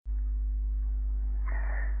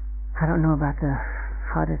I don't know about the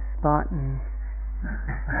hottest spot and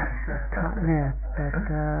hotness, but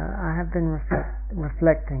I have been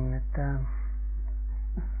reflecting that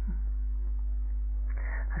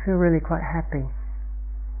I feel really quite happy,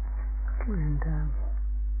 and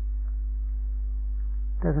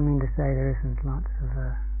doesn't mean to say there isn't lots of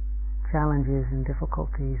challenges and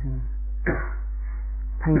difficulties and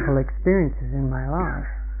painful experiences in my life,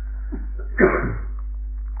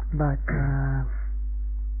 but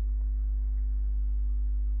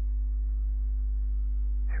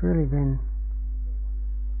it's really been,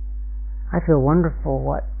 I feel wonderful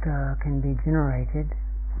what can be generated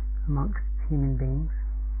amongst human beings.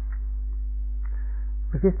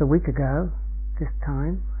 It was just a week ago, this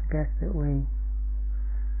time, I guess, that we,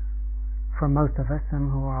 for most of us, some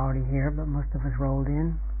who are already here, but most of us rolled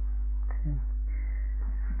in to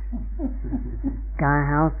Gaia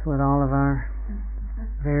House with all of our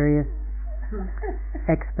various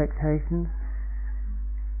expectations.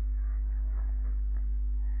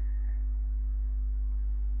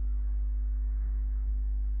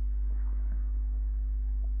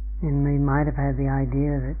 And we might have had the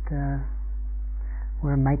idea that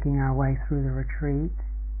we're making our way through the retreat,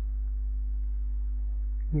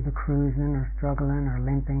 either cruising or struggling or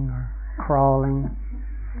limping or crawling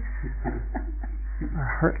or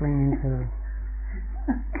hurtling into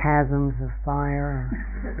chasms of fire,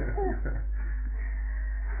 or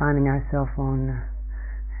finding ourselves on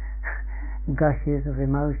gushes of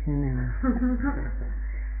emotion,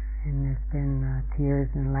 and there's been tears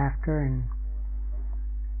and laughter and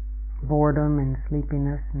boredom and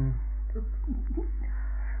sleepiness and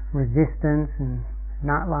resistance and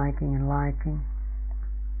not liking and liking.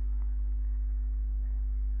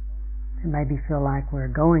 It made me feel like we're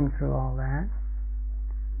going through all that.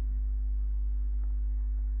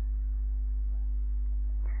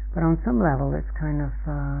 But on some level it's kind of,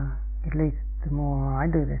 at least the more I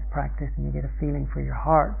do this practice and you get a feeling for your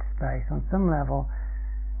heart space, on some level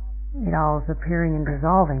it all is appearing and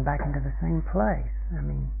dissolving back into the same place. I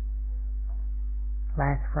mean,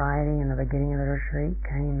 last Friday and the beginning of the retreat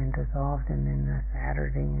came and dissolved, and then the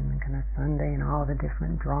Saturday and then kind of Sunday, and all the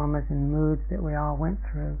different dramas and moods that we all went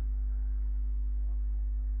through.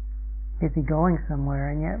 Busy going somewhere,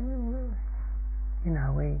 and yet, you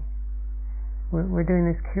know, we're doing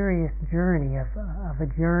this curious journey of a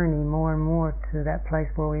journey more and more to that place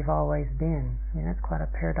where we've always been. I mean, that's quite a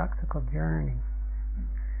paradoxical journey.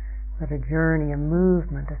 But a journey, a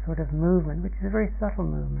movement, a sort of movement, which is a very subtle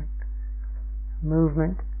movement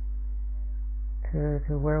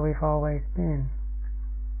to where we've always been,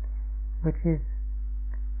 which isn't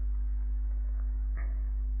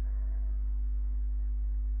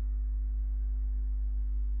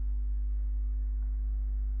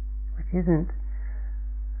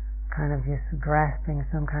kind of just grasping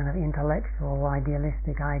some kind of intellectual,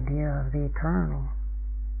 idealistic idea of the eternal,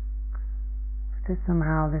 but that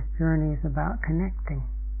somehow this journey is about connecting.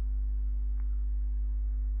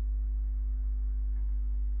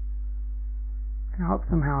 I hope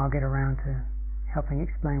somehow I'll get around to helping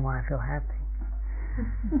explain why I feel happy.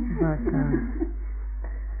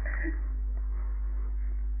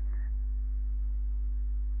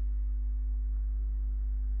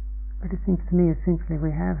 But it seems to me essentially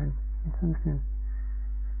we haven't, in some sense,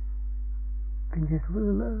 been just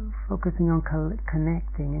focusing on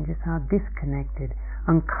connecting, and just how disconnected,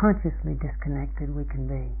 unconsciously disconnected we can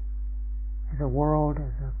be as a world,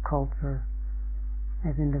 as a culture,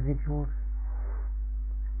 as individuals.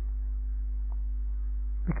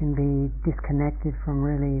 We can be disconnected from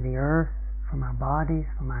really the earth, from our bodies,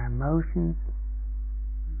 from our emotions.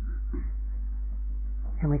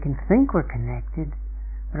 And we can think we're connected,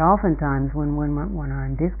 but oftentimes when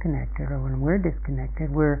I'm disconnected, or when we're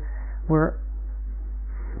disconnected, we're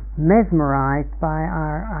mesmerized by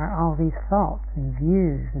our all these thoughts and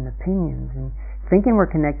views and opinions, and thinking we're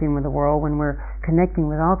connecting with the world when we're connecting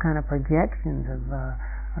with all kind of projections of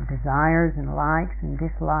desires and likes and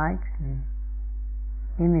dislikes and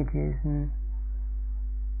images, and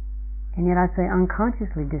yet I say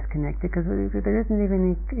unconsciously disconnected, because there isn't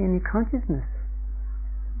even any consciousness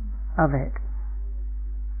of it.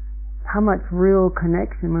 How much real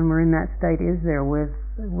connection when we're in that state is there with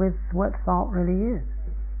what thought really is?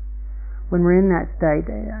 When we're in that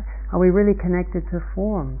state, are we really connected to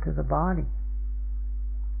form, to the body?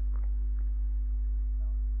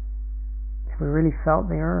 If we really felt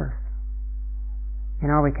the earth, and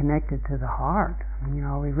are we connected to the heart? I mean,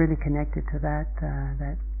 are we really connected to that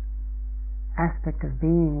aspect of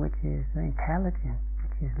being which is intelligent,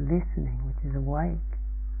 which is listening, which is awake?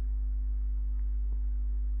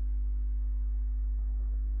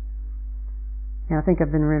 I think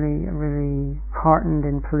I've been really, really heartened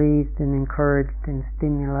and pleased and encouraged and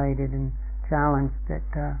stimulated and challenged at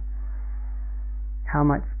how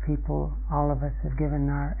much people, all of us, have given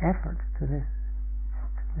our efforts to this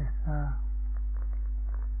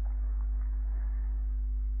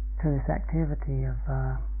activity of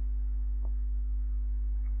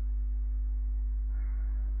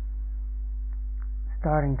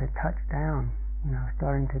starting to touch down,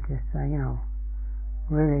 starting to just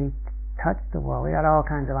really touch the world. We got all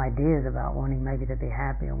kinds of ideas about wanting maybe to be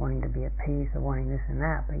happy or wanting to be at peace or wanting this and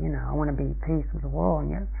that, but I want to be at peace with the world,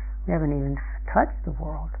 and yet we haven't even touched the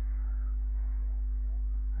world.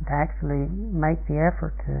 To actually make the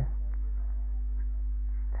effort to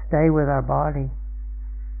stay with our body,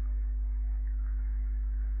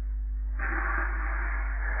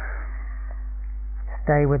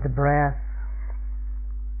 stay with the breath,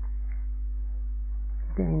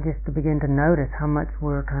 and just to begin to notice how much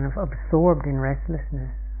we're kind of absorbed in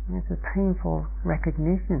restlessness. It's a painful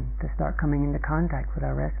recognition to start coming into contact with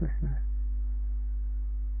our restlessness,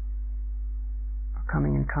 or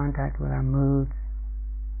coming in contact with our moods.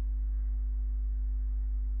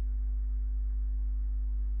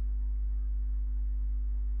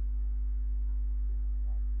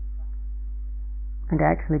 And to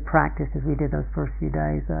actually practice, as we did those first few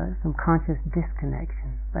days, some conscious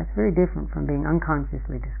disconnection. That's very different from being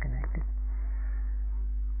unconsciously disconnected.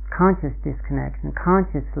 Conscious disconnection,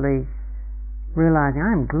 consciously realizing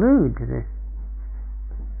I'm glued to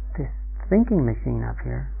this thinking machine up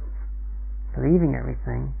here, believing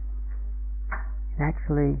everything, and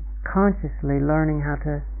actually consciously learning how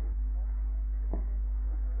to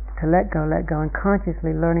let go, and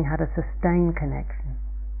consciously learning how to sustain connection,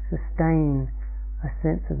 sustain a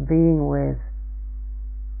sense of being with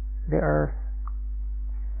the earth,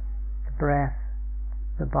 the breath,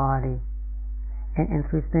 the body, and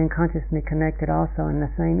through staying consciously connected also in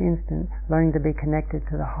the same instant, learning to be connected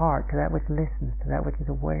to the heart, to that which listens, to that which is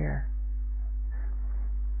aware.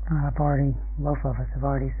 Both of us have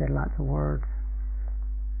already said lots of words,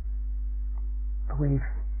 but we've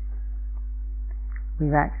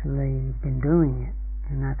actually been doing it,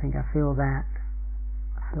 and I think I feel that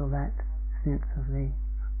sense of the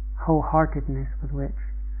wholeheartedness with which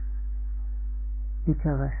each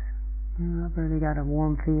of us, I've really got a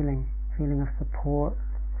warm feeling of support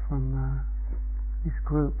from this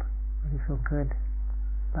group. Really feel good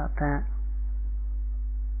about that.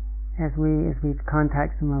 As we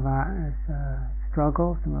contact some of our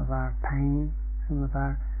struggles, some of our pain, some of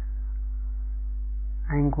our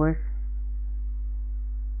anguish,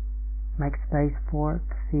 make space for it,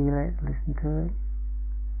 feel it, listen to it.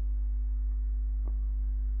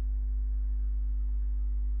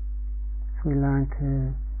 We learn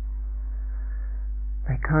to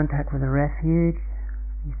make contact with a refuge,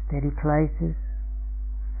 these steady places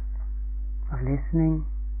of listening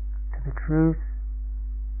to the truth,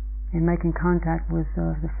 and making contact with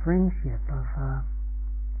the friendship of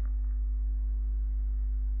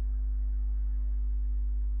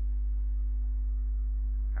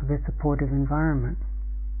this supportive environment.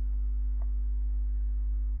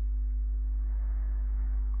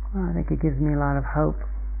 Well, I think it gives me a lot of hope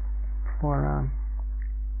for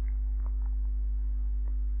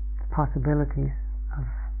possibilities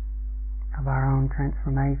of our own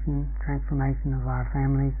transformation of our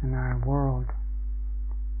families and our world.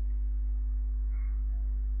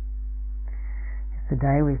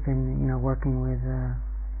 Today we've been, working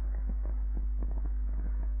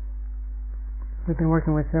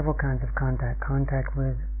with several kinds of contact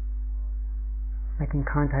with making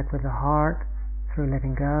contact with the heart through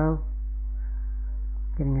letting go,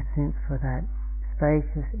 getting a sense for that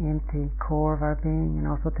spacious, empty core of our being, and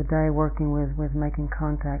also today working with making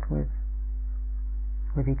contact with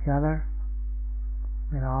each other,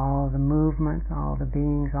 with all the movements, all the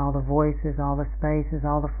beings, all the voices, all the spaces,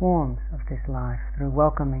 all the forms of this life, through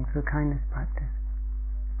welcoming, through kindness practice.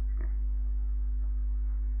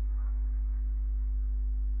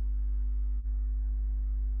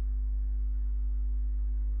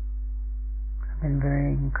 I've been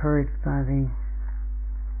very encouraged by the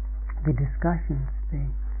discussions, the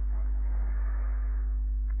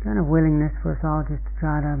kind of willingness for us all just to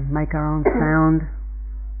try to make our own sound,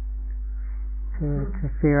 to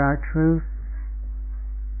share our truth,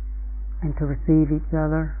 and to receive each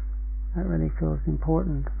other. That really feels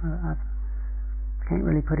important. I can't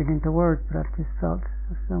really put it into words, but I've just felt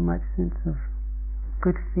so much sense of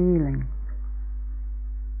good feeling.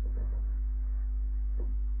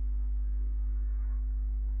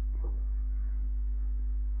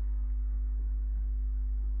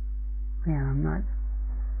 Yeah, I'm not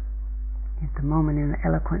at the moment in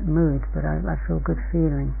eloquent moods, but I feel good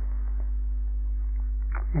feeling.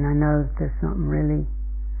 And I know that there's something really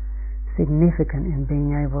significant in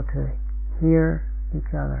being able to hear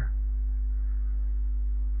each other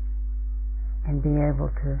and being able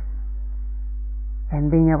to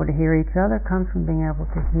hear each other comes from being able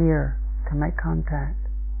to hear, to make contact,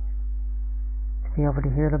 to be able to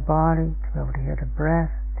hear the body, to be able to hear the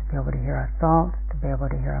breath, to be able to hear our thoughts, to be able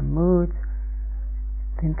to hear our moods.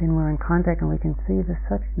 Then we're in contact and we can see the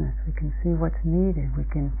suchness, we can see what's needed, we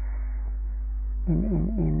can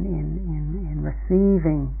in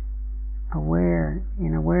receiving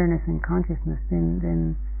awareness and consciousness,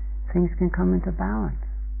 then things can come into balance.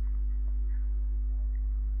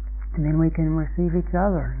 And then we can receive each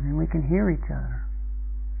other, and then we can hear each other.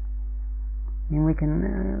 And we can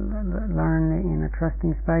learn in a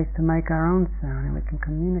trusting space to make our own sound, and we can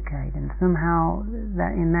communicate. And somehow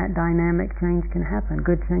that in that dynamic change can happen,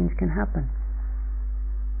 good change can happen.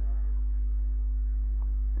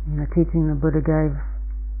 The teaching the Buddha gave,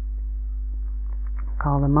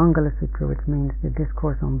 called the Mangala Sutra, which means the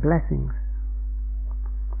discourse on blessings,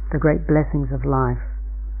 the great blessings of life.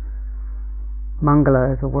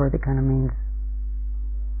 Mangala is a word that kind of means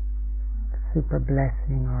super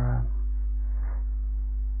blessing or a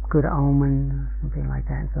good omen or something like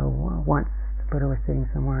that. So once the Buddha was sitting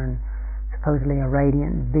somewhere and supposedly a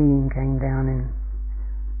radiant being came down and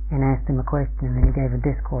asked him a question, and he gave a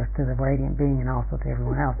discourse to the radiant being and also to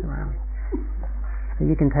everyone else around. So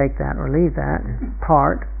you can take that or leave that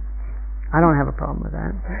part. I don't have a problem with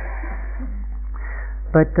that.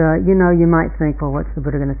 But you might think, well, what's the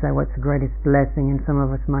Buddha going to say? What's the greatest blessing? And some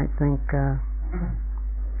of us might think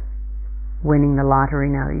winning the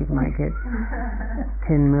lottery, now that you might get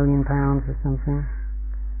 10 million pounds or something.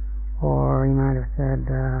 Or you might have said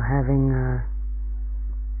having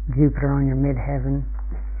Jupiter on your midheaven.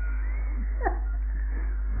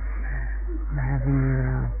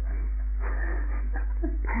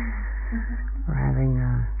 Or having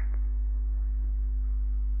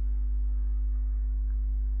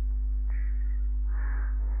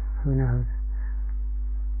who knows,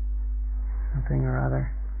 something or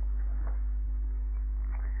other.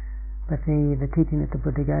 But the teaching that the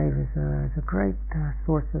Buddha gave is a great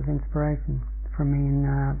source of inspiration for me in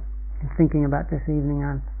thinking about this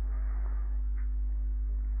evening.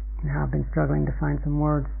 I've been struggling to find some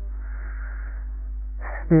words.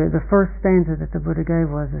 The first stanza that the Buddha gave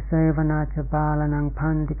was Sevana cha balanang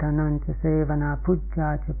panditanang cha sevana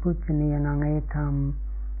puja cha pujaniyanang etam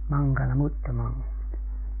mangalamuttamang.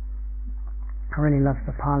 I really love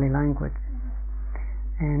the Pali language.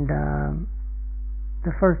 And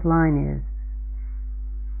the first line is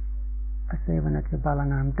Sevana cha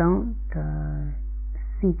balanang. Don't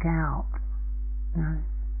seek out. Now,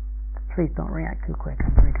 please don't react too quick.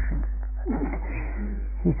 I'm very defensive.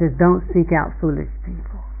 He says, don't seek out foolish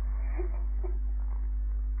people.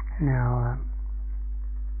 Now,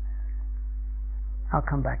 I'll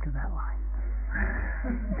come back to that line.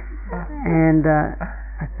 And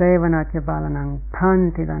asevana cha balanang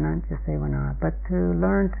pantidanang cha sevana, but to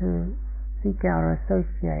learn to seek out or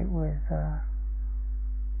associate with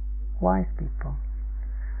wise people.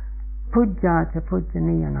 Puja cha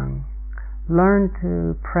pujaniyanang, learn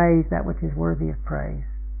to praise that which is worthy of praise.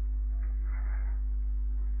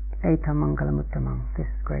 Etam mangalamuttamang, this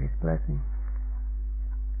is greatest blessing.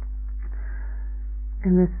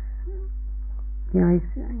 And this, he's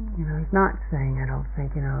not saying, I don't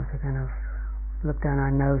think, to kind of look down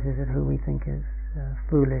our noses at who we think is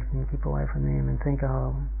foolish and keep away from them and think,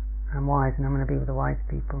 oh, I'm wise and I'm going to be with the wise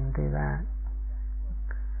people and do that.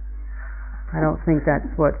 I don't think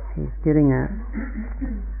that's what he's getting at.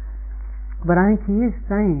 But I think he is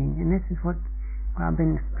saying, and this is what I've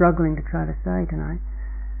been struggling to try to say tonight,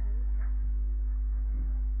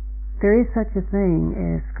 there is such a thing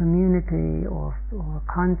as community or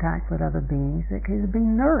contact with other beings that can be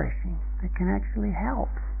nourishing, that can actually help,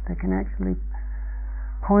 that can actually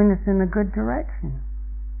point us in a good direction.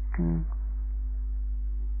 And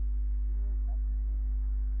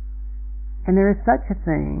there is such a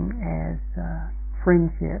thing as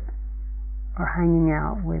friendship or hanging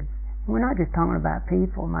out with, we're not just talking about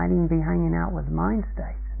people, it might even be hanging out with mind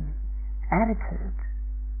states and attitudes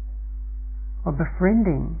or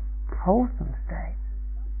befriending wholesome states.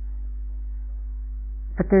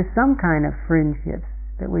 But there's some kind of friendships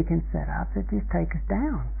that we can set up that just take us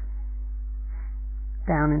down.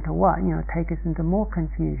 Down into what? Take us into more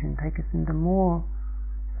confusion, take us into more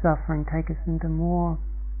suffering, take us into more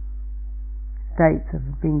states of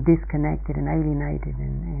being disconnected and alienated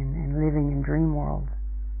and living in dream worlds.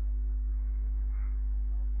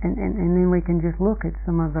 And then we can just look at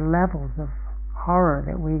some of the levels of horror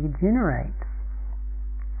that we generate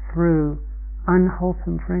through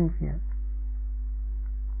unwholesome friendship.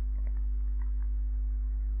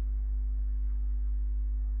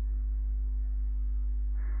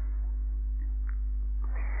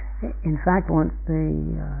 In fact, once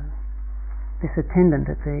this attendant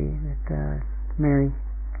that Mary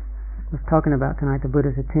was talking about tonight, the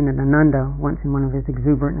Buddha's attendant Ananda, once in one of his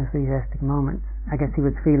exuberant enthusiastic moments, I guess he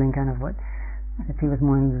was feeling kind of what, if he was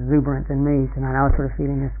more exuberant than me tonight, I was sort of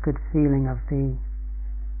feeling this good feeling of the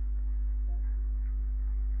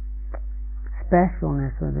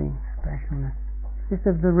specialness, just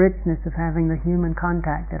of the richness of having the human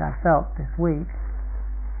contact that I felt this week.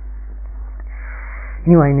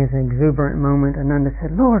 Anyway, in his exuberant moment, Ananda said,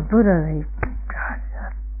 "Lord Buddha,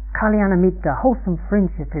 Kalyanamitta, wholesome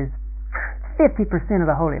friendship is 50% of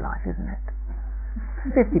the holy life, isn't it?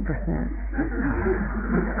 50%.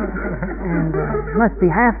 And must be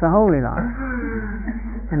half the holy life."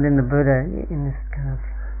 And then the Buddha, in this kind of,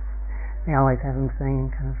 they always have him saying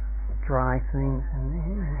kind of dry things, and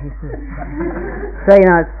he says, "Say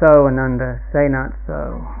not so, Ananda, say not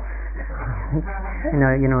so."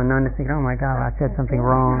 Ananda thinking, "Oh my God, I said something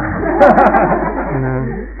wrong."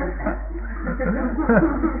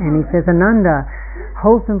 And he says, "Ananda,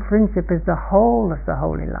 wholesome friendship is the whole of the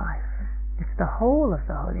holy life. It's the whole of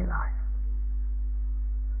the holy life."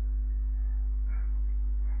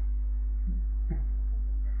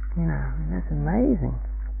 That's amazing.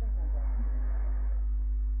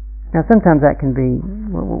 Now, sometimes that can be,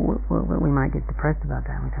 we might get depressed about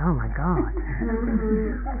that. We say, "Oh my God."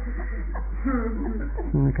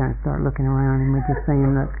 And we kind of start looking around and we're just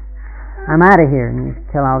saying, "Look, I'm out of here," and you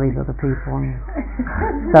tell all these other people and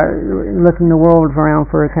start looking the world around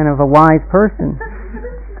for a kind of a wise person.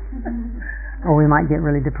 Or we might get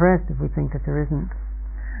really depressed if we think that there isn't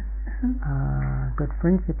good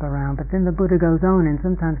friendship around. But then the Buddha goes on, and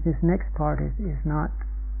sometimes this next part is not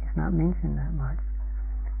mentioned that much.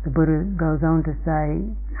 The Buddha goes on to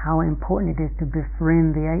say how important it is to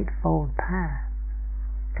befriend the Eightfold Path,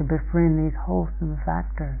 to befriend these wholesome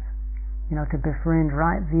factors, to befriend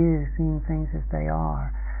right views, seeing things as they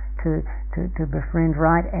are, to befriend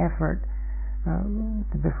right effort,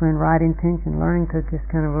 to befriend right intention, learn to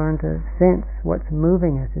sense what's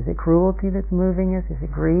moving us. Is it cruelty that's moving us? Is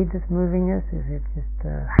it greed that's moving us? Is it just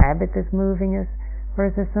a habit that's moving us? Or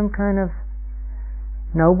is there some kind of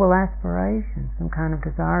noble aspiration, some kind of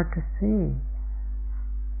desire to see?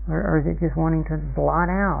 Or is it just wanting to blot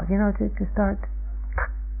out? To start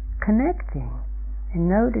connecting and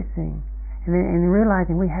noticing and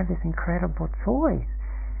realizing we have this incredible choice.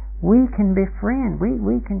 We can befriend.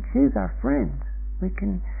 We can choose our friends. We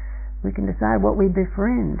can decide what we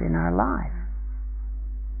befriend in our life.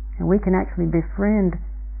 And we can actually befriend,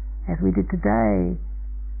 as we did today,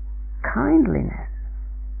 kindliness.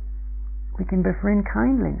 We can befriend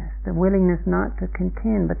kindliness, the willingness not to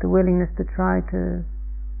contend, but the willingness to try to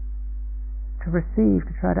receive,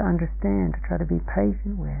 to try to understand, to try to be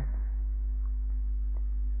patient with.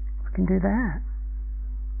 We can do that.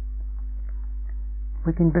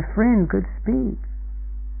 We can befriend good speech.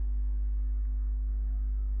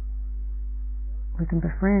 We can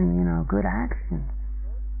befriend, good actions.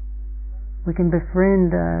 We can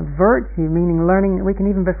befriend virtue, meaning learning. We can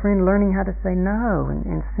even befriend learning how to say no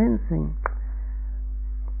and sensing.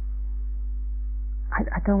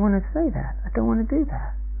 I don't want to say that. I don't want to do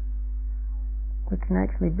that. We can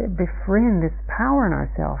actually befriend this power in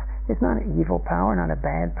ourselves. It's not an evil power, not a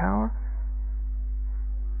bad power.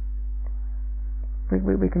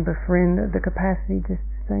 We can befriend the capacity just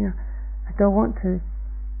to say, I don't want to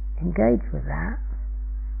engage with that.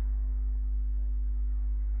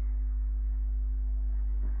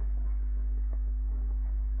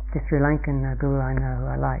 The Sri Lankan guru I know, who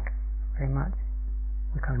I like very much,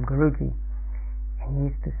 we call him Guruji, and he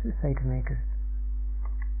used to say to me,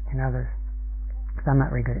 and others, because I'm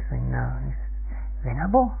not very good at saying no, and he says,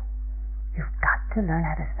 "Venerable, you've got to learn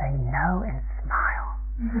how to say no and smile."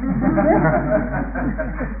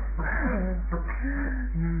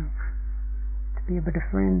 To be able to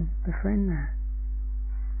befriend that,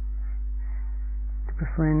 to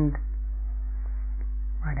befriend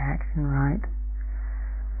right action, right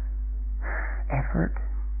effort,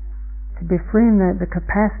 to befriend the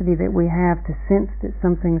capacity that we have to sense that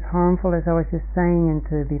something's harmful, as I was just saying, and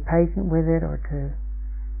to be patient with it, or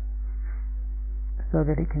so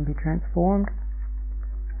that it can be transformed,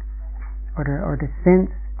 or to sense,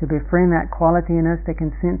 to befriend that quality in us that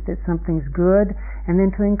can sense that something's good, and then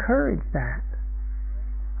to encourage that.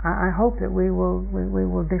 I hope that we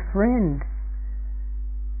will befriend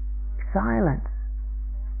silence,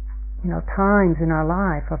 times in our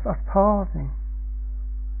life of pausing.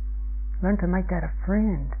 Learn to make that a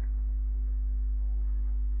friend.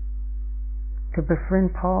 To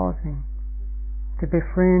befriend pausing. To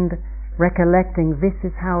befriend recollecting this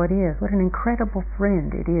is how it is. What an incredible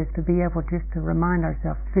friend it is to be able just to remind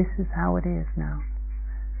ourselves this is how it is now.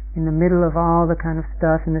 In the middle of all the kind of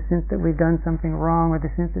stuff, in the sense that we've done something wrong, or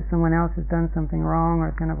the sense that someone else has done something wrong,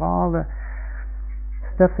 or kind of all the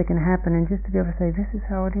stuff that can happen, and just to be able to say this is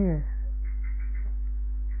how it is.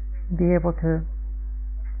 Be able to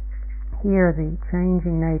hear the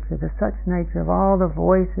changing nature, the such nature of all the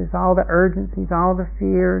voices, all the urgencies, all the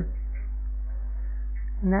fears.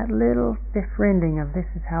 And that little befriending of this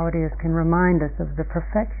is how it is can remind us of the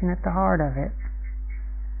perfection at the heart of it.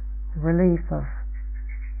 The relief of,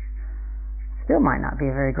 still might not be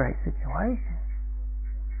a very great situation,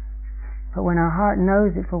 but when our heart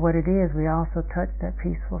knows it for what it is, we also touch that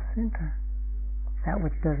peaceful center, that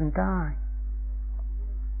which doesn't die.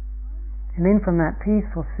 And then from that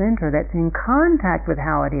peaceful center that's in contact with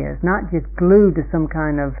how it is, not just glued to some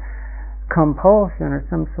kind of compulsion or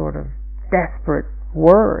some sort of desperate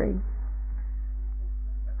worry,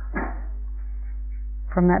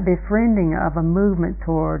 from that befriending of a movement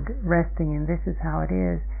toward resting in this is how it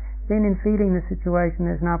is, then in feeding the situation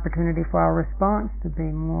there's an opportunity for our response to be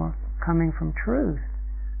more coming from truth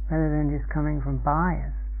rather than just coming from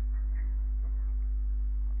bias.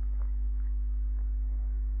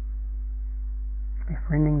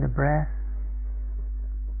 Befriending the breath,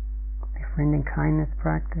 befriending kindness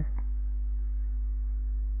practice.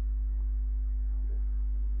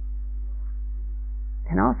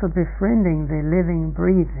 And also befriending the living,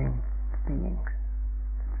 breathing beings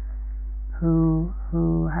who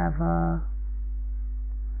have a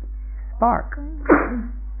spark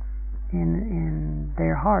in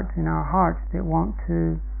their hearts, in our hearts, that want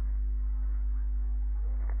to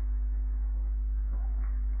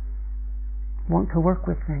work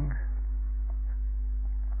with things.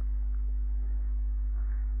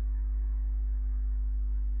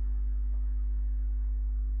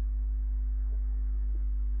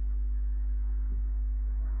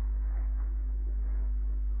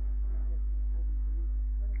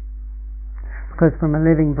 Because from a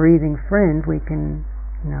living, breathing friend, we can,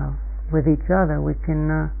 with each other, we can,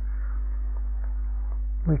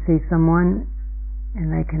 we see someone and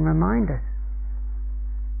they can remind us.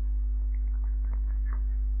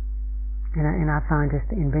 And I find just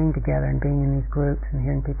in being together and being in these groups and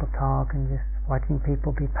hearing people talk and just watching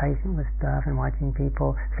people be patient with stuff and watching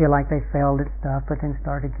people feel like they failed at stuff but then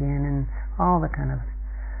start again and all the kind of,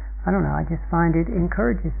 I don't know, I just find it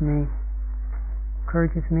encourages me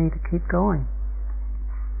to keep going.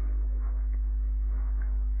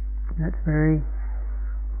 That's the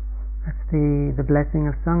blessing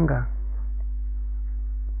of Sangha.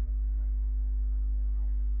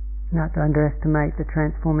 Not to underestimate the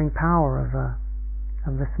transforming power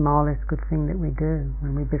of the smallest good thing that we do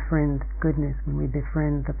when we befriend goodness, when we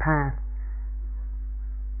befriend the path.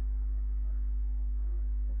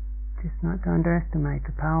 Just not to underestimate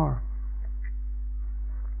the power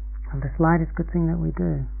of the slightest good thing that we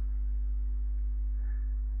do.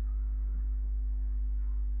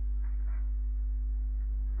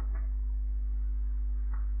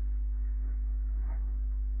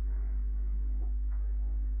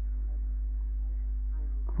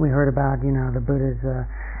 We heard about, the Buddha's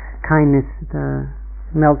kindness, the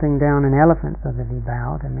melting down an elephant so that he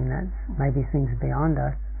bowed. I mean, that maybe seems beyond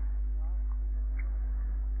us.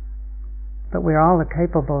 But we're all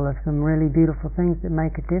capable of some really beautiful things that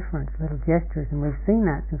make a difference, little gestures, and we've seen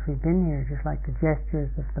that since we've been here, just like the gestures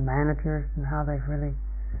of the managers and how they've really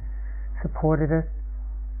supported us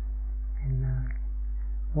and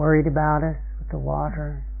worried about us with the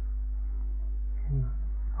water and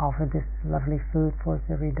offered this lovely food for us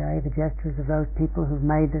every day, the gestures of those people who've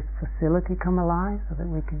made this facility come alive so that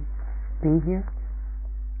we can be here.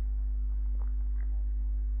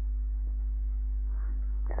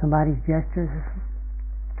 Somebody's gestures of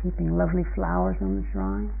keeping lovely flowers on the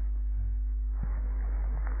shrine.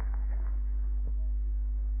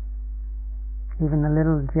 Even the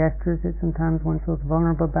little gestures that sometimes one feels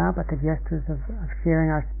vulnerable about, but the gestures of sharing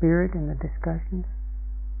our spirit in the discussions.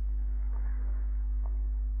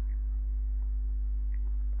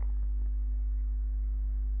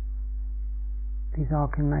 These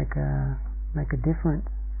all can make a difference.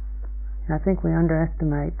 And I think we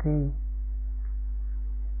underestimate the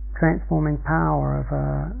transforming power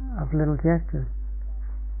of little gestures.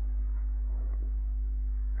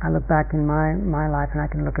 I look back in my life and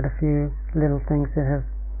I can look at a few little things that have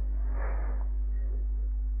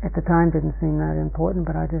at the time didn't seem that important,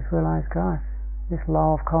 but I just realized, gosh, this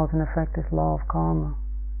law of cause and effect, this law of karma,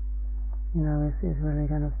 is really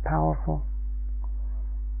kind of powerful.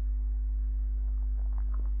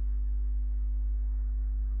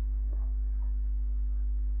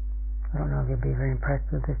 I don't know if you'll be very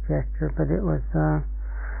impressed with this gesture, but it was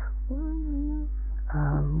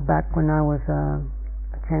back when I was a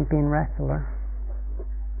champion wrestler.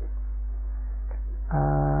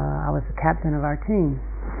 I was the captain of our team.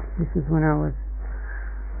 This is when I was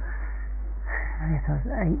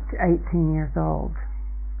 18 years old.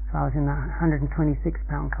 So I was in the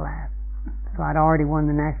 126-pound class. So I'd already won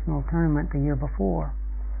the national tournament the year before.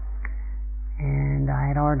 And I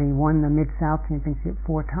had already won the Mid-South Championship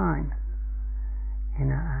 4 times.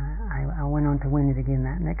 And I went on to win it again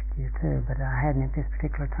that next year too, but I hadn't at this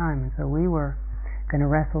particular time. And so we were going to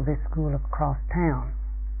wrestle this school across town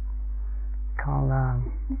called,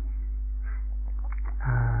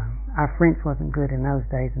 our French wasn't good in those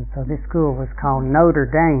days, and so this school was called Notre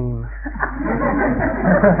Dame.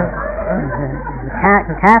 It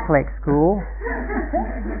was a Catholic school.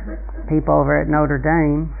 People over at Notre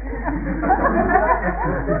Dame.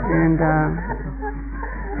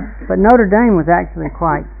 But Notre Dame was actually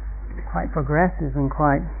quite progressive and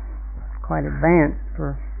quite advanced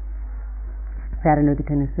for Chattanooga,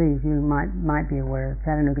 Tennessee. As you might be aware,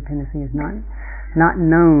 Chattanooga, Tennessee is not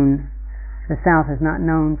known. The South is not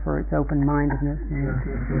known for its open-mindedness and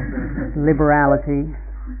its liberality.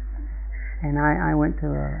 And I went to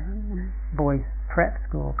a boys' prep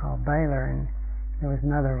school called Baylor, and there was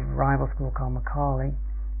another rival school called Macaulay.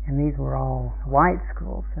 And these were all white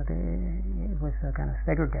schools, so it was kind of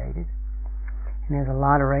segregated. And there's a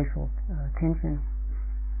lot of racial tension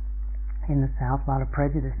in the South, a lot of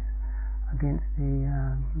prejudice against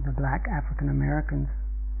the black African Americans.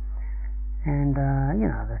 And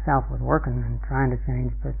the South was working and trying to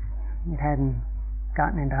change, but it hadn't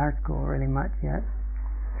gotten into our school really much yet.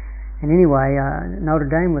 And anyway, Notre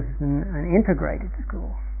Dame was an integrated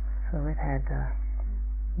school, so it had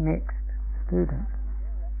mixed students.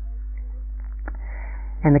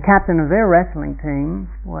 And the captain of their wrestling team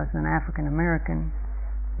was an African American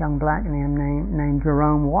young black man named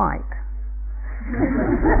Jerome White.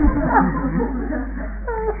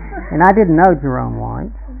 And I didn't know Jerome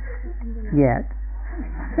White yet.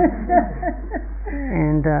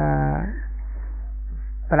 And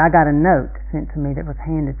but I got a note sent to me that was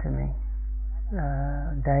handed to me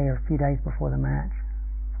a day or a few days before the match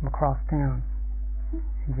from across town.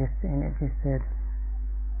 And it just said,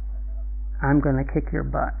 "I'm going to kick your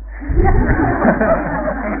butt."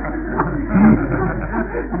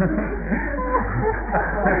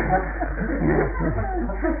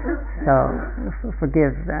 So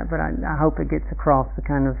forgive that, but I hope it gets across the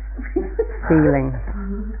kind of feeling.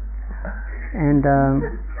 And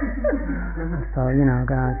so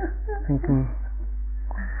guys, thinking.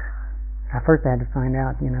 I first had to find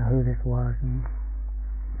out, who this was, and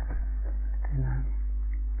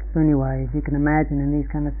so anyway, as you can imagine, in these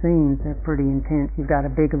kind of scenes, they're pretty intense. You've got a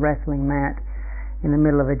big wrestling mat in the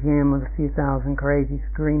middle of a gym with a few thousand crazy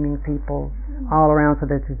screaming people all around, so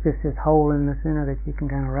that there's just this hole in the center that you can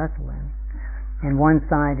kind of wrestle in. And one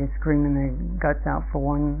side is screaming their guts out for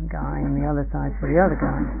one guy, and the other side for the other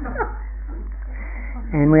guy.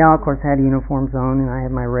 And we all, of course, had uniforms on, and I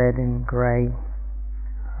had my red and gray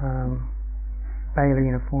Baylor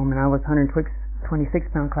uniform, and I was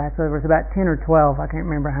 126-pound class, so there was about 10 or 12, I can't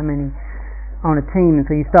remember how many, on a team, and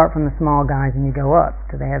so you start from the small guys and you go up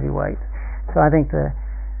to the heavyweights. So I think the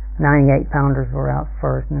 98-pounders were out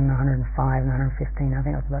first, and then the 105 and 115, I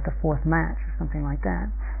think it was about the 4th match or something like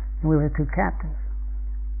that. And we were the 2 captains.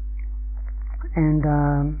 And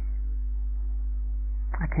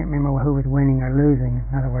I can't remember who was winning or losing,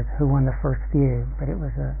 in other words, who won the first few, but it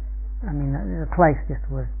was the place just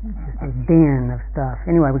was just a den of stuff.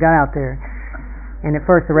 Anyway, we got out there, and at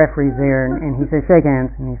first the referee's there, and he says, "Shake hands,"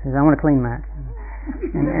 and he says, "I want a clean match."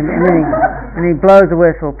 And then he blows the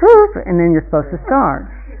whistle, poof, and then you're supposed to start.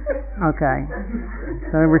 Okay,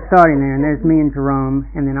 so we're starting there, and there's me and Jerome,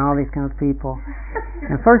 and then all these kind of people.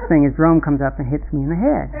 And the first thing is Jerome comes up and hits me in the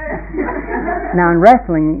head. Now in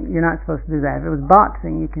wrestling, you're not supposed to do that. If it was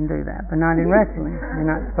boxing, you can do that, but not in wrestling. You're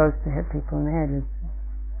not supposed to hit people in the head.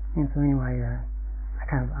 And so anyway,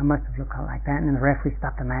 I must have looked like that, and then the referee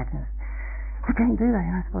stopped the match and said, "You can't do that.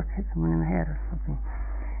 You're not supposed to hit someone in the head," or something.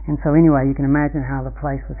 And so anyway, you can imagine how the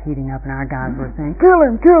place was heating up, and our guys were saying, "Kill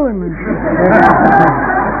him, kill him!"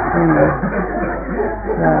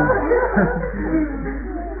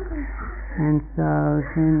 And so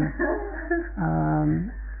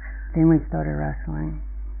then we started wrestling,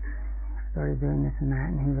 started doing this and that,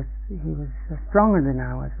 and he was stronger than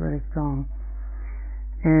I was, really strong.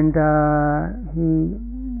 And he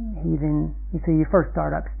then, so you first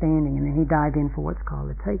start up standing, and then he dived in for what's called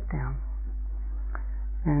a takedown.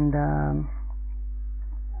 And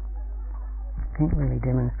can't really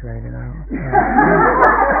demonstrate it.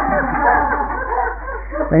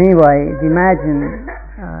 But anyway, if you imagine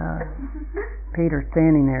Peter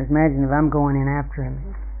standing there, imagine if I'm going in after him.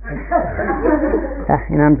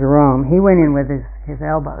 And I'm Jerome. He went in with his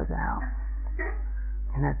elbows out,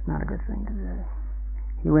 and that's not a good thing to do.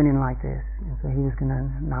 He went in like this, and so he was going to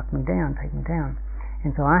knock me down, take me down.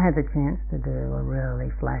 And so I had the chance to do a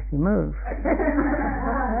really flashy move.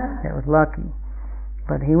 That was lucky.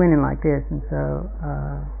 But he went in like this, and so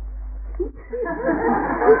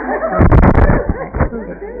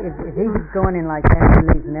if he's going in like that and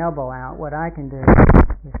leaves an elbow out, what I can do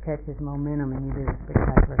is catch his momentum, and you do a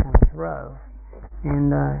spectacular kind of throw.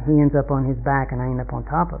 And he ends up on his back, and I end up on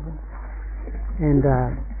top of him. And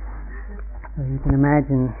so you can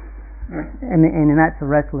imagine, and that's a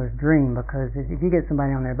wrestler's dream, because if you get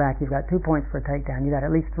somebody on their back, you've got 2 points for a takedown. You've got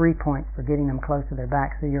at least 3 points for getting them close to their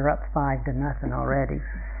back, so you're up 5-0 already.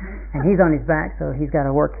 And he's on his back, so he's got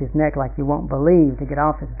to work his neck like you won't believe to get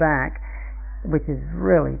off his back, which is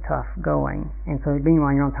really tough going. And so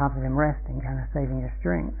meanwhile, you're on top of him resting, kind of saving your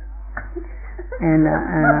strength. And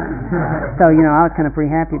so, I was kind of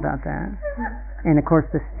pretty happy about that. And of course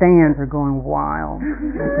the stands are going wild.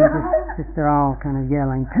 They're all kind of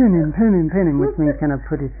yelling, pin him, pin him, pin him, which means kind of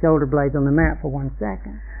put his shoulder blades on the mat for 1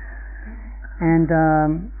 second. And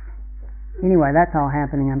anyway, that's all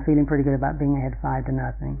happening. I'm feeling pretty good about being ahead 5-0.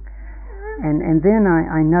 And then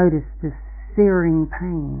I noticed this searing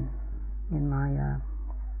pain in my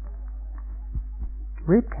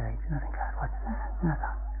rib cage. And I think, God, what's that? And I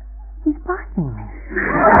thought, he's biting me.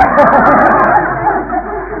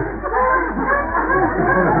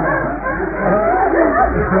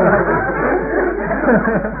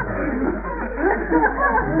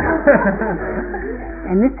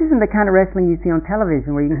 And this isn't the kind of wrestling you see on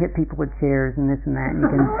television where you can hit people with chairs and this and that, and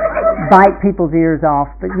you can bite people's ears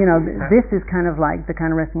off. But this is kind of like the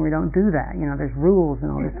kind of wrestling where we don't do that. There's rules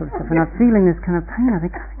and all this sort of stuff. And I was feeling this kind of pain. I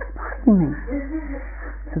think, God, he's biting me.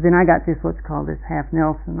 So then I got what's called this half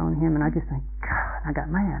Nelson on him, and I just think, God, I got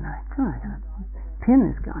mad. I gotta pin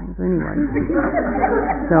this guy. So anyway,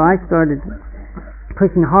 so I started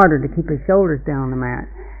pushing harder to keep his shoulders down on the mat,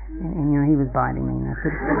 and he was biting me.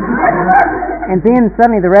 And then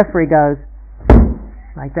suddenly the referee goes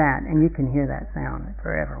like that, and you can hear that sound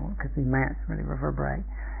forever because the mats really reverberate.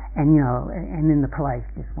 And and then the place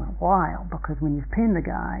just went wild, because when you've pinned the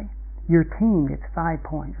guy, your team gets 5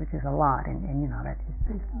 points, which is a lot, and that's just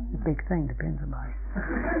a big thing to pin somebody.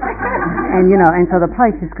 And so the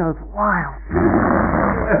place just goes wild.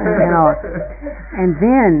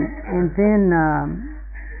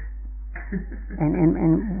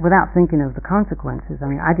 And without thinking of the consequences,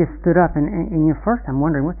 I just stood up, and first I'm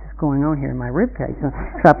wondering what's going on here in my rib cage. So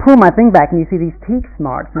I pull my thing back, and you see these teeth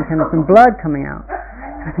marks and kind of some blood coming out.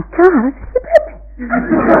 And I think, God, you bit me.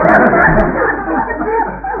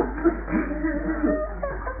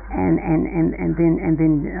 And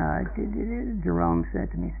then Jerome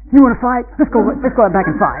said to me, "You want to fight? Let's go back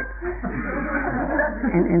and fight."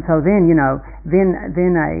 And so then a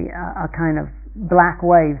kind of black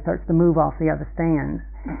wave starts to move off the other stands,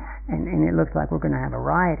 and it looks like we're going to have a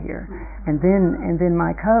riot here. And then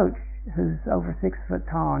my coach, who's over 6 foot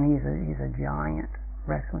tall, and he's a giant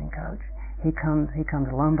wrestling coach. He comes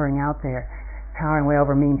lumbering out there, towering way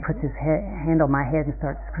over me, and puts his hand on my head and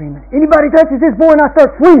starts screaming, "Anybody touches this boy and I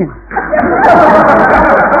start swinging!"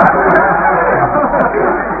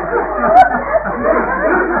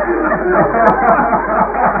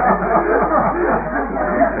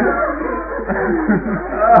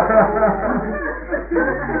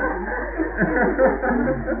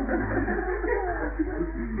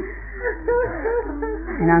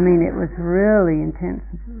 And it was really intense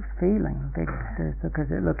feeling, because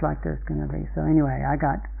it looked like there's going to be. So anyway, I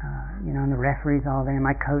got, and the referee's all there, and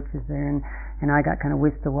my coach is there, and I got kind of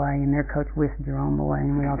whisked away, and their coach whisked Jerome away,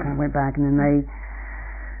 and we all kind of went back, and then they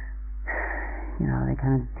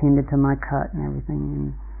kind of tended to my cut and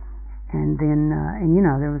everything, and then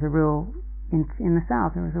there was a real, in the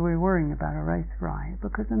South, there was a real worrying about a race riot,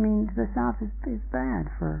 because the South is bad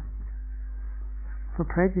for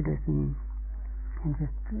prejudice and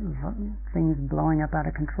just things blowing up out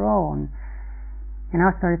of control, and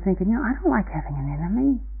I started thinking, I don't like having an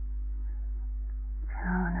enemy.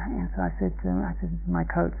 And so I said to my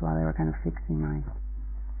coach, while they were kind of fixing my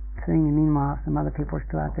thing, and meanwhile some other people were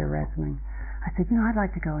still out there wrestling, I said, I'd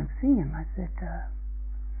like to go and see him. I said,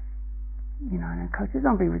 and coach said,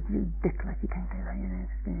 "Don't be ridiculous, you can't do that. You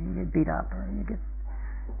get beat up, or you get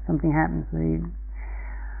something happens.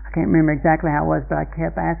 I can't remember exactly how it was, but I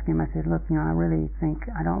kept asking him. I said, look, I really think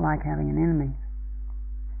I don't like having an enemy.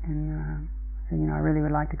 And I said, I really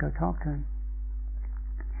would like to go talk to him.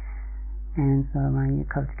 And so my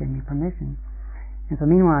coach gave me permission. And so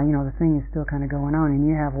meanwhile, the thing is still kind of going on, and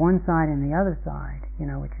you have one side and the other side,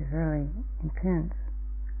 which is really intense.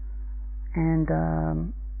 And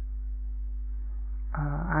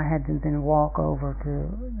I had to then walk over to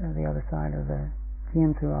the other side of the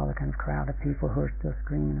gym through all the kind of crowd of people who are still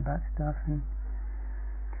screaming about stuff,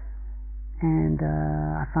 and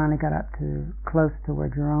I finally got up to close to where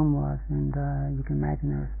Jerome was, and you can imagine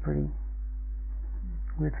there was a pretty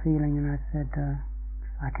weird feeling, and I said,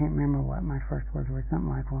 I can't remember what my first words were, something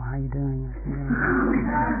like, well, how you doing? I said,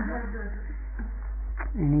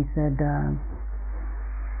 and he said,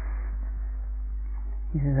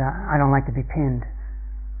 I don't like to be pinned.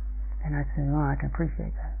 And I said, well, I can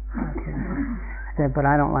appreciate that. I said, but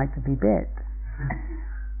I don't like to be bit.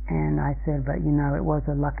 And I said, but it was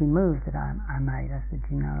a lucky move that I made. I said,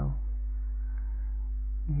 do you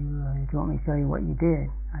want me to show you what you did?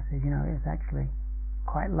 I said, it was actually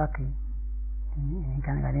quite lucky. And he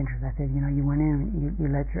kind of got interested. I said, you went in and you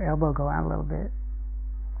let your elbow go out a little bit.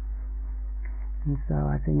 And so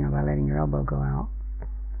I said, by letting your elbow go out,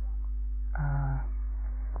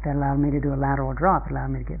 that allowed me to do a lateral drop. It allowed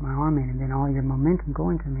me to get my arm in, and then all your momentum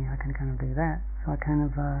going to me, I can kind of do that. So I kind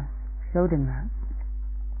of showed him that.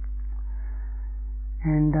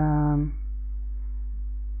 And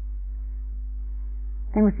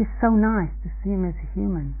it was just so nice to see him as a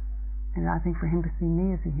human, and I think for him to see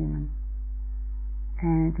me as a human.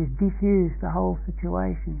 And it just diffused the whole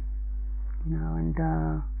situation, and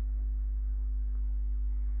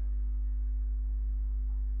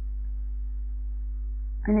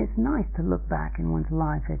it's nice to look back in one's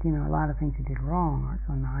life at, a lot of things you did wrong aren't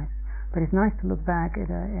so nice, but it's nice to look back at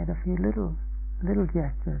a few little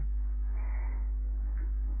gestures.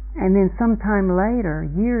 And then sometime later,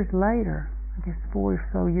 years later, I guess 4 or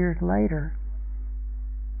so years later,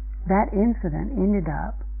 that incident ended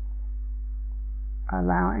up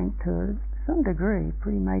allowing, to some degree,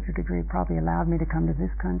 pretty major degree, probably allowed me to come to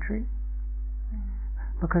this country,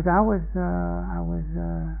 because I was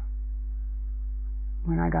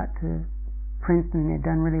when I got to Princeton, had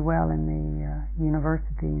done really well in the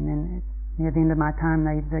university, and then near the end of my time,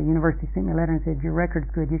 the university sent me a letter and said, your record's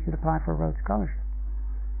good, you should apply for a Rhodes Scholarship.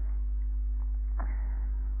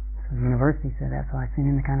 So the university said that, so I sent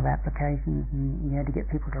in the kind of applications, and you had to get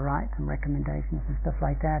people to write some recommendations and stuff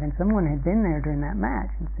like that, and someone had been there during that match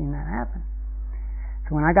and seen that happen.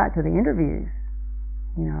 So when I got to the interviews,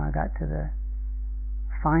 I got to the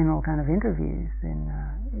final kind of interviews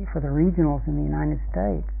for the regionals in the United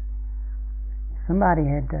States, somebody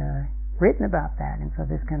had written about that, and so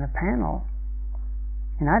this kind of panel,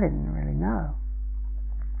 and I didn't really know,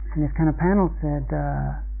 and this kind of panel said,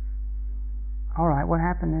 all right, what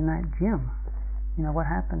happened in that gym? What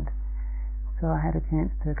happened? So I had a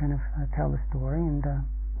chance to kind of tell the story, and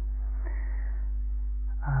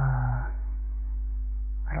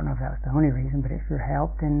I don't know if that was the only reason, but it sure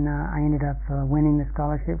helped, and I ended up winning the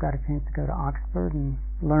scholarship, got a chance to go to Oxford and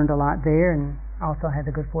learned a lot there, and also had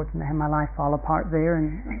the good fortune to have my life fall apart there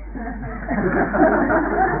and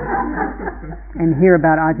and hear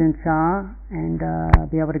about Ajahn Chah, and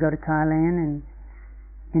be able to go to Thailand and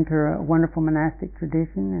enter a wonderful monastic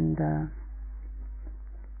tradition, and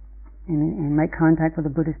make contact with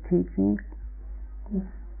the Buddhist teachings,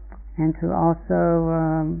 and to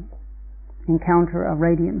also encounter a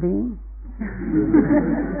radiant being,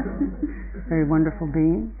 very wonderful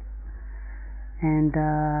being, and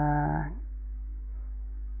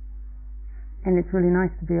it's really nice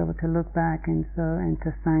to be able to look back and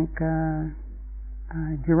to thank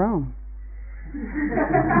Jerome,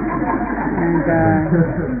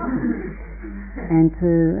 and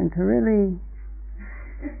to really,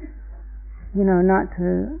 not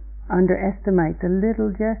to underestimate the little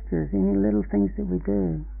gestures, any little things that we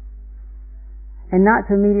do. And not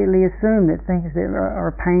to immediately assume that things that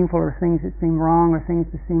are painful, or things that seem wrong, or things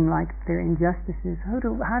that seem like they're injustices, how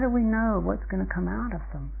do we know what's going to come out of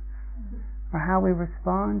them, or how we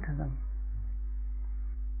respond to them?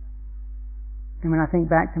 And when I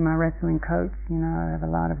think back to my wrestling coach, I have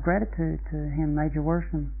a lot of gratitude to him, Major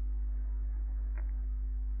Worsham.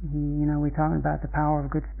 We talk about the power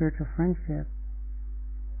of good spiritual friendship,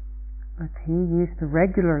 but he used to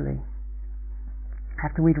regularly,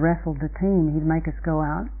 after we'd wrestled the team, he'd make us go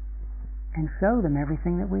out and show them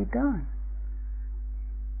everything that we'd done.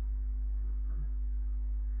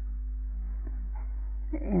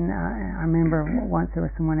 And I remember once there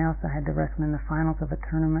was someone else I had to wrestle in the finals of a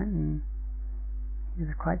tournament, and He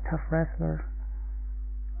was a quite tough wrestler.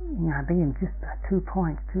 I beat him just 2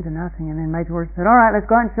 points, 2-0, and then Major Worship said, "All right, let's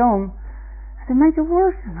go out and show him." I said, "Major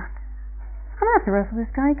Worship, I'm gonna have to wrestle this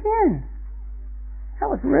guy again." That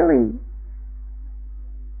was really,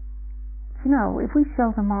 if we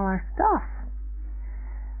show them all our stuff.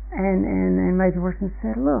 And Major Worship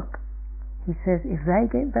said, "Look," he says, "if they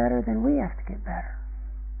get better, then we have to get better."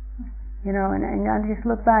 And I just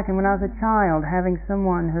look back, and when I was a child, having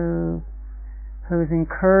someone who was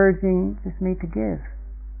encouraging just me to give,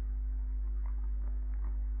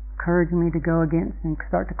 encouraging me to go against and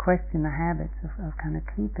start to question the habits of kind of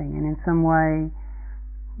keeping. And in some way,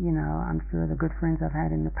 I'm sure the good friends I've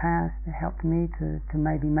had in the past that helped me to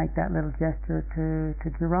maybe make that little gesture to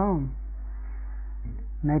Jerome.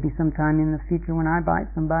 Maybe sometime in the future when I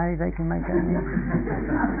bite somebody, they can make that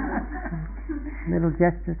little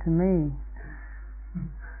gesture to me.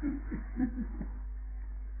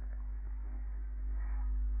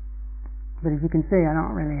 But as you can see, I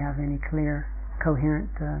don't really have any clear, coherent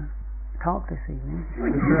talk this evening.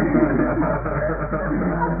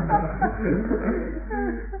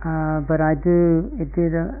 But it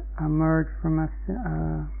did emerge from a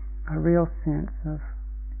real sense of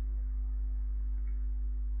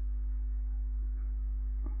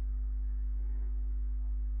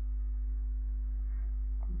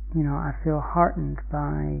I feel heartened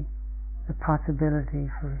by the possibility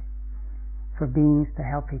for beings to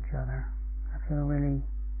help each other. I feel really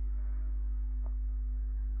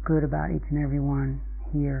good about each and every one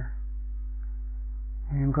here,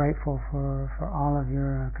 and I'm grateful for all of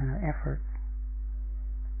your kind of efforts,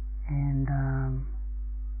 and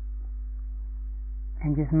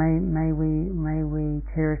just may we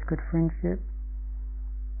cherish good friendship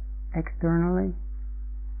externally.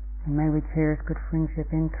 And may we cherish good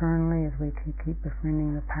friendship internally as we can keep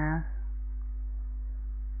befriending the past.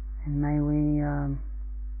 And may we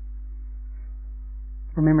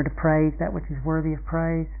remember to praise that which is worthy of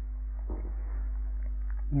praise,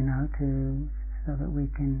 so that we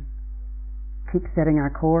can keep setting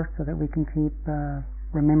our course, so that we can keep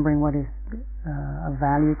remembering what is of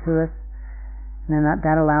value to us. And then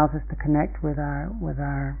that allows us to connect with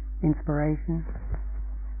our inspiration,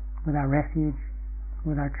 with our refuge,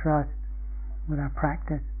 with our trust, with our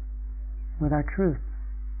practice, with our truth.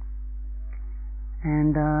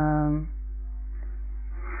 And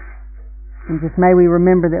just may we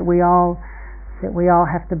remember that we all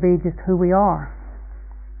have to be just who we are.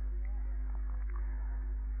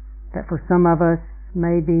 That for some of us,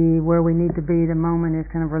 maybe where we need to be the moment is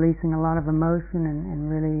kind of releasing a lot of emotion, and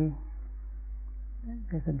really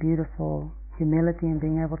there's a beautiful humility in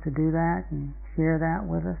being able to do that and share that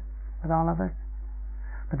with all of us.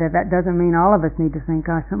 But that doesn't mean all of us need to think,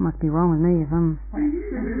 "Gosh, something must be wrong with me if I'm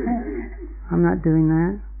not doing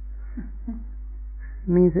that." It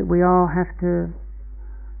means that we all have to,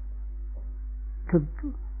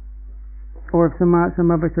 or if some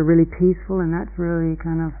of us are really peaceful, and that's really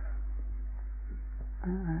kind of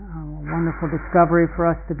a wonderful discovery for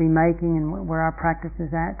us to be making, and where our practice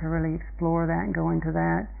is at, to really explore that and go into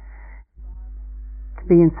that, to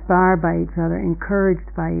be inspired by each other,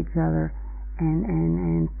 encouraged by each other,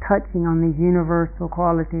 and touching on these universal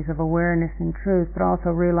qualities of awareness and truth, but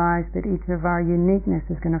also realize that each of our uniqueness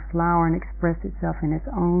is going to flower and express itself in its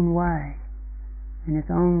own way.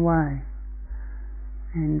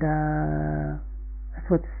 And that's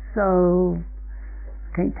what's so,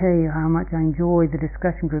 I can't tell you how much I enjoy the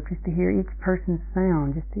discussion group, just to hear each person's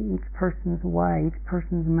sound, just to each person's way, each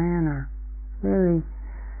person's manner. I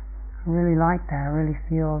really like that. I really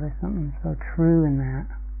feel there's something so true in that.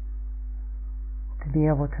 To be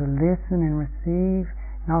able to listen and receive,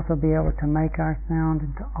 and also be able to make our sound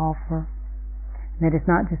and to offer. And that it's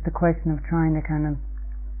not just a question of trying to kind of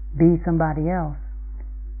be somebody else,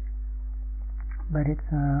 but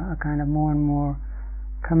it's a kind of more and more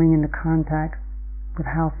coming into contact with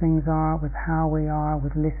how things are, with how we are,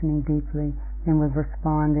 with listening deeply, and with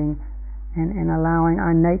responding, and allowing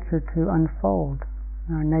our nature to unfold,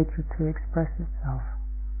 our nature to express itself.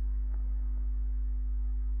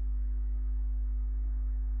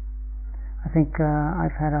 I think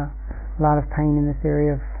I've had a lot of pain in this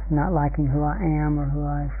area of not liking who I am or who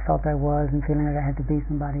I felt I was, and feeling like I had to be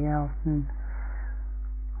somebody else. And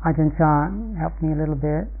Ajahn Chah helped me a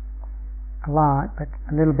lot, but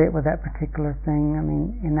a little bit with that particular thing. I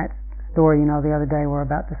mean, in that story, the other day were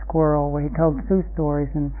about the squirrel, where he told two stories,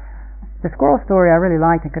 and the squirrel story I really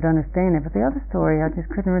liked and could understand it, but the other story I just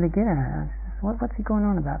couldn't really get at. What's he going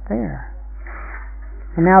on about there?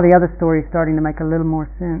 And now the other story is starting to make a little more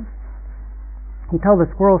sense. He told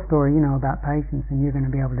the squirrel story, about patience, and you're going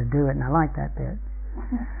to be able to do it, and I like that bit.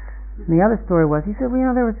 And the other story was, he said, well, you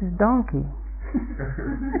know, there was this donkey.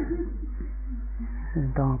 This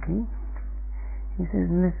donkey. He says,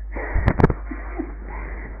 and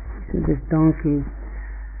this donkey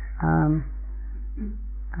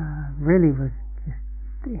really was just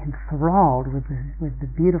enthralled with the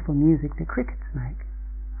beautiful music that crickets make.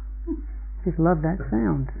 Just loved that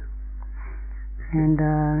sound.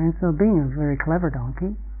 And so, being a very clever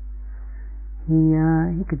donkey,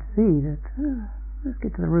 he could see that, let's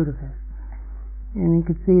get to the root of this. And he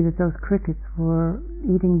could see that those crickets were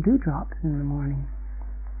eating dewdrops in the morning.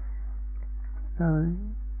 So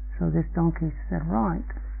this donkey said, right.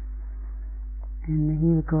 And he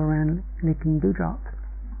would go around licking dewdrops.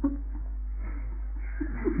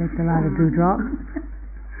 Licked a lot of dewdrops.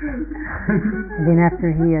 And then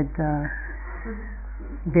after he had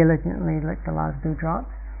diligently licked a lot of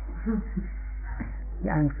dewdrops,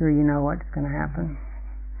 I'm sure you know what's going to happen.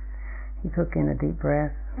 He took in a deep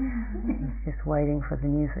breath. He's just waiting for the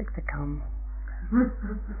music to come.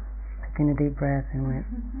 Took in a deep breath and went,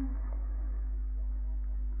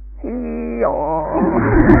 "Hee-yaw."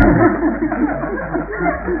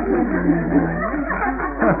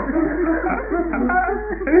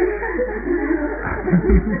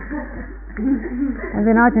 And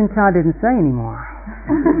then Ajahn Chah didn't say anymore.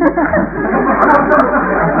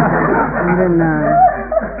 And then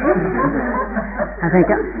I think,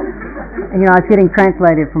 you know, I was getting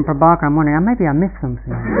translated from Prabhakar. I'm wondering, maybe I missed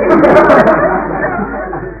something.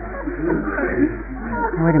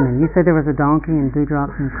 Wait a minute, you said there was a donkey and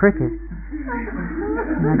dewdrops and crickets.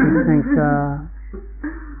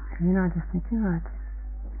 And I just think,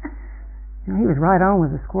 he was right on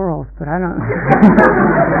with the squirrels, but I don't...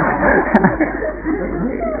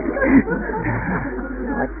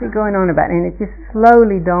 What's he going on about? And it's just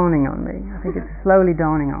slowly dawning on me. I think it's slowly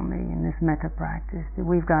dawning on me in this metta practice that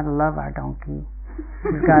we've got to love our donkey.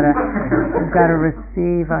 We've got to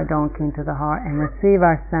receive our donkey into the heart, and receive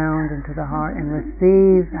our sound into the heart, and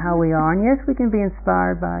receive how we are. And yes, we can be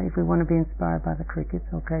inspired by, if we want to be inspired by the crickets,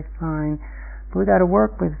 okay, fine. But we've got to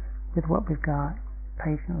work with what we've got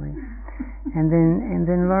patiently, and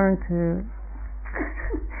then learn to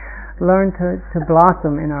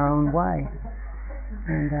blossom in our own way.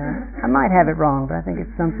 And I might have it wrong, but I think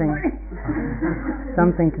it's something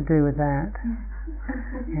to do with that.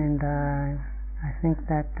 And I think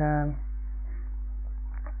that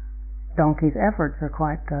donkey's efforts are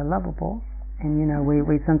quite lovable. And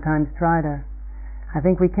we sometimes try to, I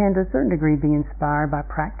think we can to a certain degree be inspired by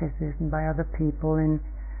practices and by other people,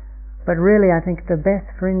 but really I think the best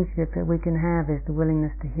friendship that we can have is the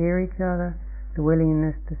willingness to hear each other, the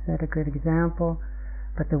willingness to set a good example,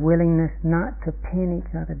 but the willingness not to pin each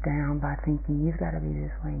other down by thinking you've got to be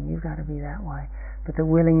this way and you've got to be that way, but the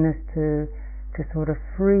willingness to sort of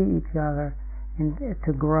free each other and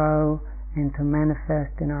to grow and to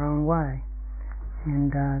manifest in our own way.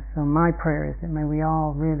 And so my prayer is that may we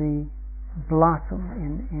all really blossom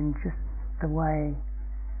in just the way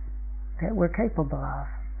that we're capable of.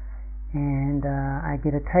 And I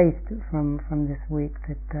get a taste from this week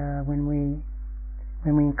that when we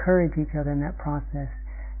encourage each other in that process,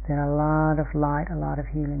 that a lot of light, a lot of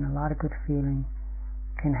healing, a lot of good feeling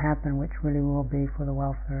can happen, which really will be for the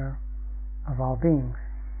welfare of all beings.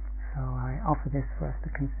 So I offer this for us to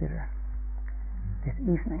consider this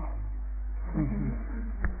evening. Mm-hmm.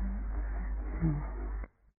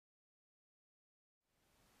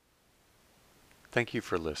 Thank you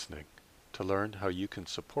for listening. To learn how you can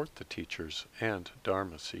support the teachers and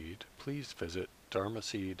Dharma Seed, please visit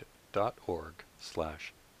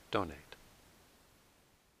dharmaseed.org/donate.